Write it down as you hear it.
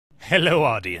Hello,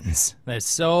 audience. There's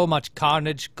so much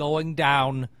carnage going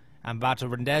down. I'm about to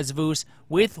rendezvous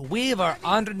with Weaver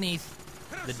underneath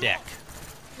the deck.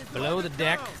 Below the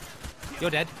deck. You're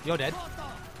dead. You're dead.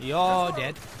 You're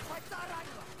dead.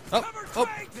 Oh, oh,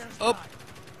 oh.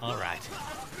 All right.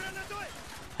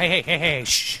 Hey, hey, hey, hey. Shh,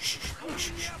 shh,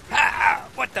 shh, shh. Ah,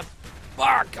 what the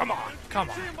fuck? Come on. Come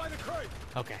on.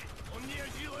 Okay.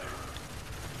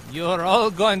 You're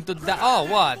all going to die. Oh,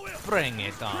 what? Bring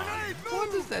it on.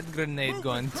 What is that grenade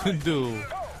going to do?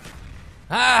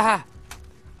 Ah!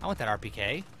 I want that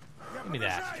RPK. Give me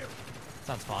that.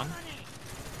 Sounds fun.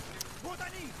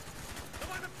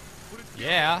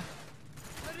 Yeah.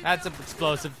 That's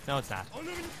explosive. No, it's not.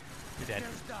 You're dead.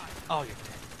 Oh,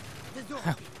 you're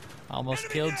dead. Almost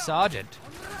killed Sergeant.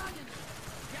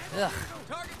 Ugh.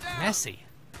 Messy.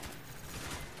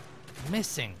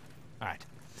 Missing. Alright.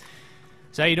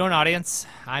 So how you doing, audience?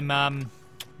 I'm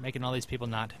making all these people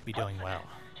not be doing well.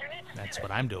 That's what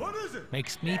I'm doing.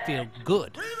 Makes me feel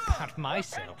good about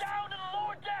myself.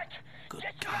 Good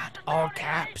God, all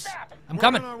caps. I'm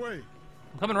coming. I'm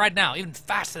coming right now, even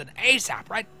faster than ASAP.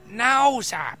 Right now,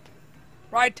 Sap.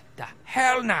 Right the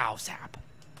hell now, Sap.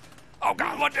 Oh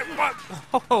God,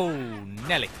 what? Oh,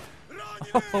 Nelly.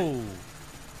 Oh,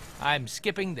 I'm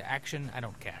skipping the action. I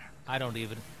don't care. I don't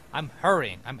even. I'm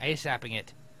hurrying. I'm ASAPing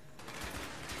it.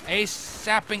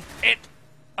 ASAPing it.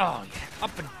 Oh yeah,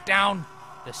 up and down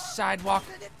the sidewalk.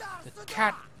 The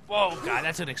cat. Whoa, God,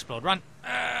 that's gonna explode. Run.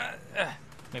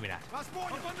 Maybe not.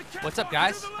 What's up,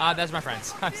 guys? That's my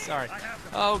friends. I'm sorry.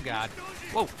 Oh God.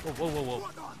 Whoa, whoa, whoa, whoa, whoa.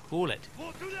 Cool it.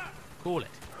 Cool it.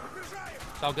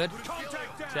 It's all good,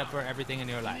 except for everything in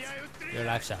your life. Your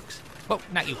life sucks. Whoa,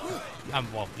 not you.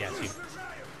 Well, yes, you.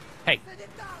 Hey.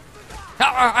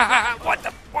 What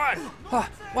the what?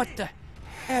 What the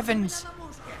heavens?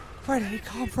 Where did he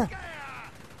come from?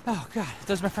 Oh God,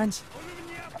 those are my friends?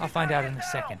 I'll find out in a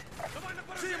second.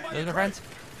 Those are my friends?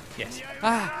 Yes.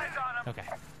 Okay.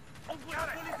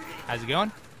 How's it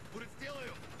going?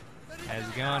 How's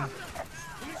it going?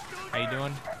 How you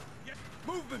doing?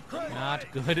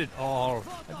 Not good at all.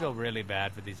 I feel really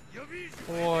bad for these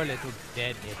poor little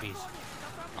dead hippies.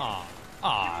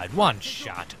 Aw, one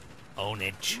shot.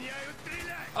 Ownage.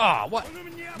 Oh, what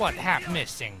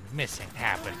missing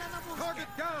happened?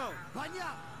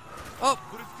 Oh,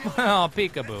 oh,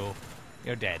 Peekaboo.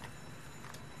 You're dead.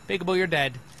 Peekaboo, you're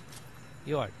dead.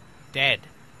 You're dead.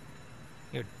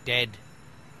 You're dead.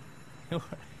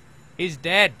 He's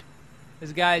dead.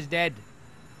 This guy's dead.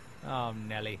 Oh,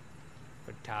 Nelly.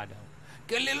 Furtado.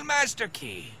 Get a little master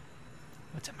key.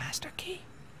 What's a master key?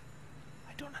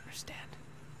 I don't understand.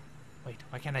 Wait,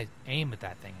 why can't I aim at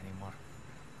that thing anymore?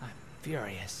 I'm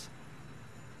furious.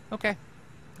 Okay.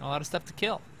 A lot of stuff to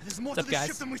kill. There's more What's to up, this guys?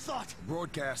 ship than we thought.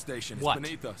 Broadcast station is What?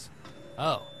 beneath us.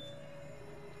 Oh.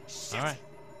 Shit. All right.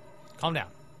 Calm down.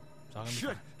 It's all gonna be Shit,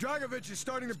 fine. Dragovich is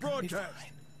starting to It's gonna be broadcast.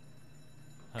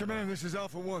 fine. Command, this is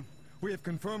Alpha 1. We have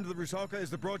confirmed the Rusalka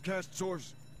is the broadcast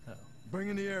source. Uh-oh. Bring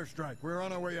in the airstrike. We're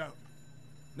on our way out.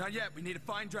 Not yet. We need to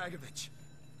find Dragovich.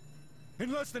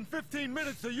 In less than 15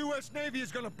 minutes, the U.S. Navy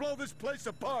is gonna blow this place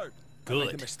apart. I made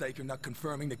Good. the mistake of not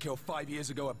confirming the kill 5 years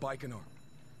ago at Baikonur.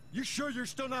 You sure you're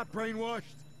still not brainwashed?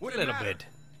 Would A it little matter? bit.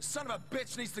 The son of a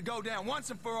bitch needs to go down once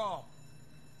and for all.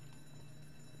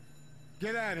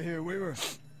 Get out of here, Weaver.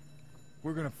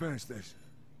 We're gonna finish this.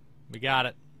 We got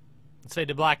it. Let's fade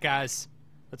to black, guys.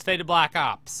 Let's fade to Black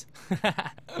Ops.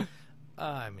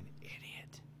 I'm an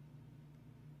idiot.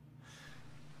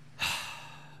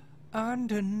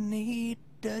 Underneath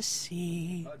the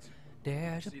sea,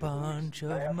 there's a bunch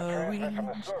of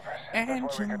Marines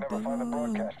and some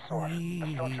buoys.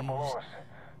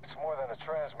 It's more than a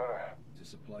transmitter. It's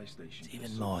a supply station. It's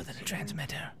even more than a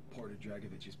transmitter. Part of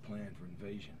Dragovich's plan for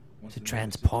invasion. It's a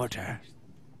transporter.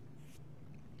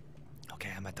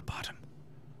 Okay, I'm at the bottom.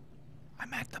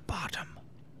 I'm at the bottom.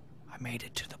 I made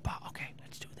it to the bottom. Okay,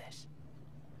 let's do this.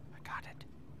 I got it.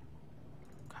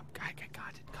 I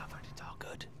got it covered. It's all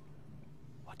good.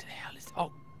 What the hell is...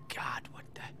 Oh, God, what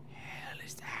the hell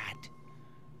is that?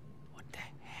 What the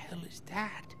hell is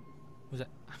that? Was that...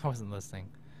 I wasn't listening.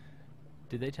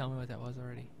 Did they tell me what that was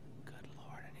already? Good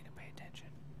Lord, I need to pay attention.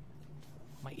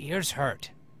 My ears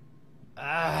hurt.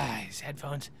 These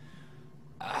headphones.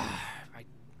 My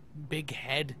big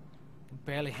head can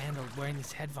barely handle wearing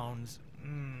these headphones.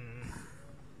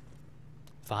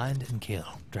 Find and kill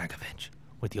Dragovich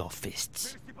with your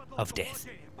fists of death.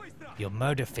 Your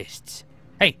murder fists.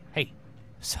 Hey, hey,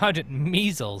 Sergeant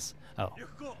Measles. Oh.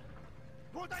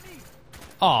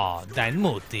 Oh, dein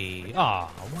Mutti. Oh,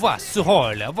 was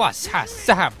Hölle? Was has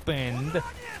happened?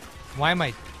 Why am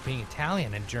I being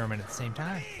Italian and German at the same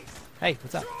time? Hey,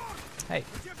 what's up? Hey.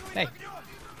 Hey.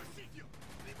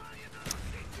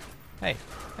 Hey.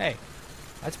 Hey.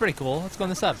 That's pretty cool. Let's go in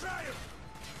the sub.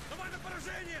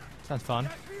 Sounds fun.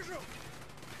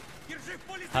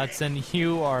 Hudson,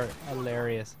 you are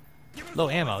hilarious. Low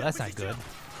ammo. That's not good.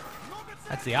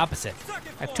 That's the opposite.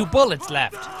 I have 2 bullets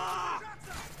left.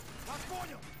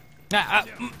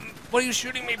 What are you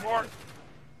shooting me for?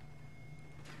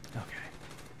 Okay.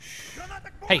 Shh.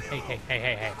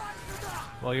 Hey.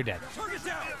 Well, you're dead.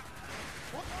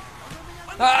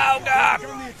 Oh, God!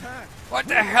 What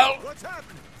the hell?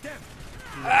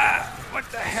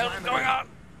 What the hell is going on?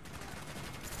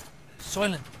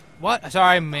 Soylent. What?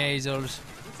 Sorry, measles.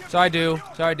 Sorry, do.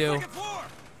 Sorry.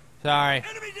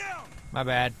 My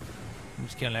bad. I'm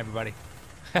just killing everybody.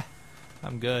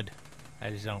 I'm good. I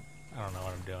don't know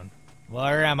what I'm doing.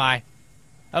 Where am I?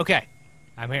 Okay.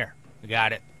 I'm here. We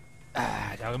got it.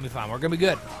 It's all gonna be fine. We're gonna be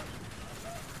good.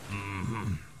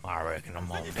 I reckon I'm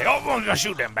gonna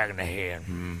shoot them back in the head.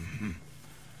 I'm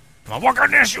gonna walk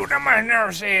out there and shoot them in their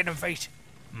head and face.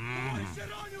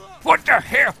 What the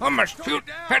hell? I'm gonna shoot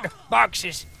at the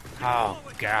boxes. Oh,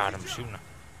 God, I'm shooting.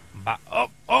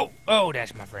 Oh,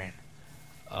 that's my friend.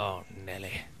 Oh,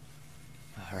 Nelly.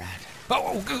 All right.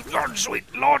 Oh, good Lord,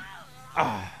 sweet Lord.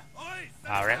 All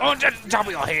right. Oh, the top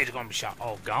of your head's gonna be shot.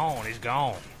 Oh, gone. It's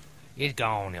gone. It's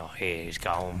gone. Your head is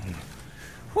gone.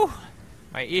 Whew.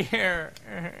 My ear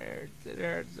hurts. It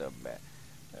hurts so bad.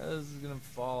 This is gonna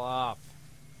fall off.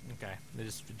 Okay. I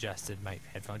just adjusted my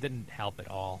headphones. Didn't help at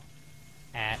all.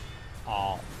 At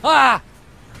all. Ah!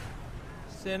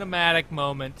 Cinematic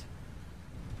moment.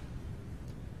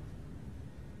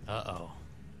 Uh-oh.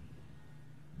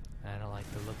 I don't like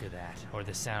the look of that, or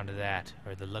the sound of that,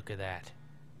 or the look of that,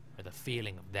 or the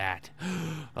feeling of that.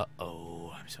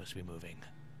 Uh-oh, I'm supposed to be moving.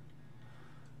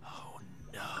 Oh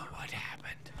no, what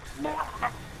happened?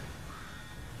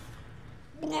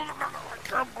 I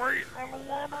can't breathe on the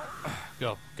water.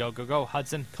 Go,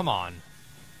 Hudson, come on.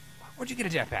 Where'd you get a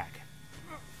jetpack?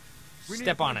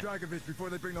 Step on it. Dragovich before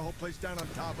they bring the whole place down on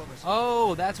top of us.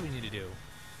 Oh, that's what we need to do.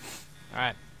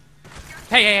 Alright.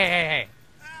 Hey.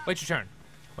 Wait your turn.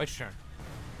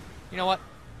 You know what?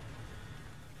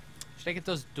 Should I get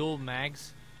those dual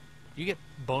mags? You get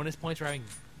bonus points for having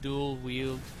dual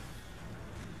wield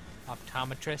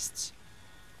optometrists.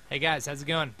 Hey guys, how's it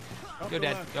going? Go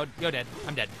dead. Go dead.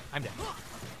 I'm dead.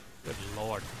 Good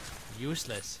Lord.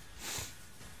 Useless.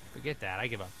 Forget that. I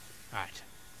give up. Alright.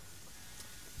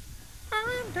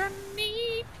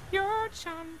 Underneath your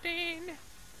something,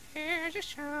 there's a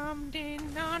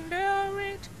something under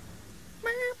it.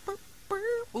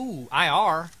 Ooh,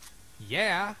 IR.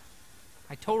 Yeah.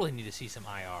 I totally need to see some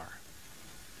IR.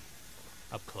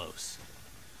 Up close.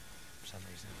 For some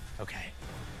reason. Okay.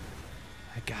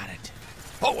 I got it.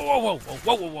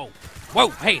 Whoa.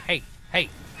 Hey.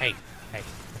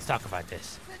 Let's talk about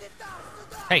this.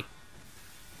 Hey.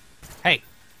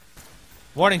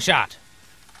 Warning shot.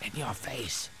 In your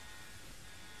face.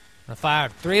 I'm gonna fire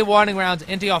 3 warning rounds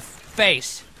into your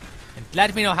face and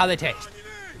let me know how they taste.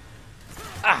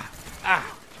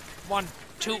 1,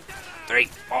 2, 3,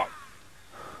 4.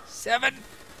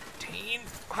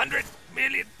 1,700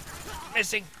 million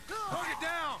missing. Target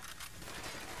down.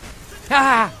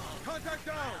 Contact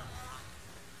down.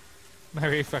 My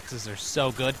reflexes are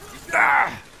so good.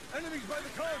 Enemies by the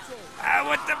console.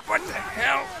 What the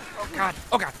hell? Oh God.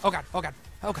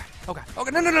 No.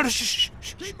 Shh.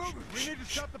 Keep moving. We need to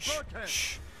stop the broadcast.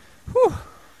 Shh. Whew.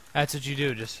 That's what you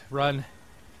do. Just run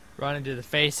into the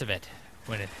face of it.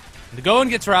 When the going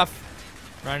gets rough,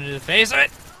 run into the face of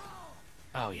it.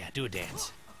 Oh yeah, do a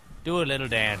dance. Do a little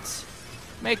dance.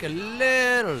 Make a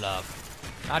little love.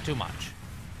 Not too much.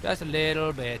 Just a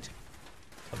little bit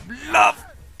of love.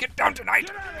 Get down tonight.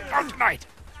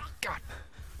 God.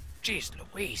 Jeez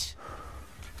Louise.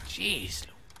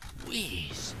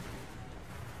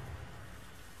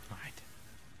 Alright.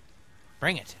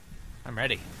 Bring it. I'm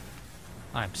ready.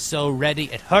 I'm so ready.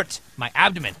 It hurts my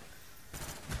abdomen.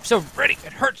 I'm so ready.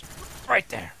 It hurts right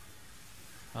there.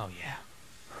 Oh, yeah.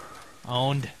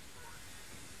 Owned.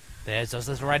 There's those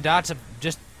little red dots of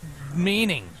just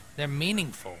meaning. They're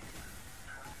meaningful.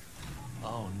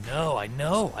 Oh, no. I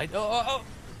know. Oh.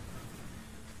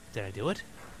 Did I do it?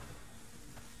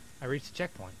 I reached the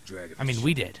checkpoint. Dragovich. I mean,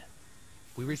 we did.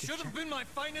 We reached the Should have checkpoint. been my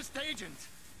finest agent.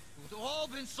 It would have all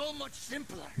been so much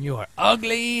simpler. You are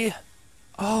ugly.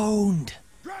 Owned.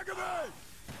 Dragovich!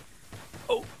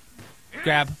 Oh.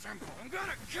 Grab. Simple. I'm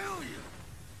gonna kill you.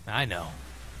 I know.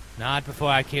 Not before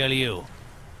I kill you.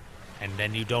 And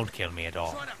then you don't kill me at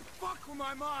all. Trying to fuck with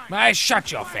my mind. I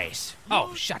shut your face.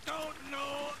 Oh, shut. Don't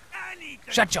know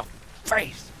anything. Shut your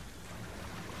face.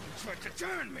 Tried to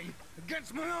turn me.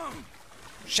 against my own.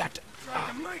 Shut. Tried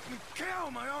to make me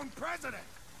kill my own president.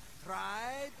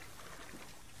 Tried.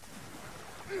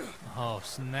 Oh,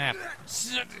 snap.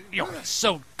 You're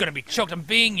so gonna be choked. I'm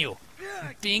being you.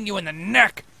 I'm being you in the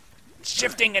neck.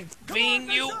 Shifting and being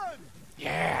you.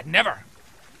 Yeah, never.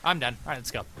 I'm done. All right,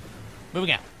 let's go.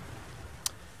 Moving on.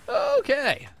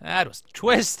 Okay, that was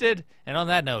twisted. And on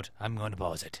that note, I'm going to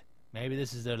pause it. Maybe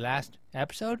this is their last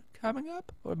episode coming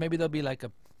up, or maybe there'll be like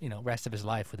a rest of his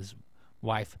life with his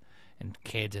wife and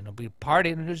kids, and it'll be a party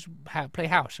and just play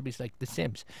house. It'll be like The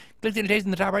Sims. Click the invitation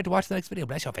in the top right to watch the next video.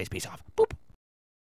 Bless your face. Peace off. Boop.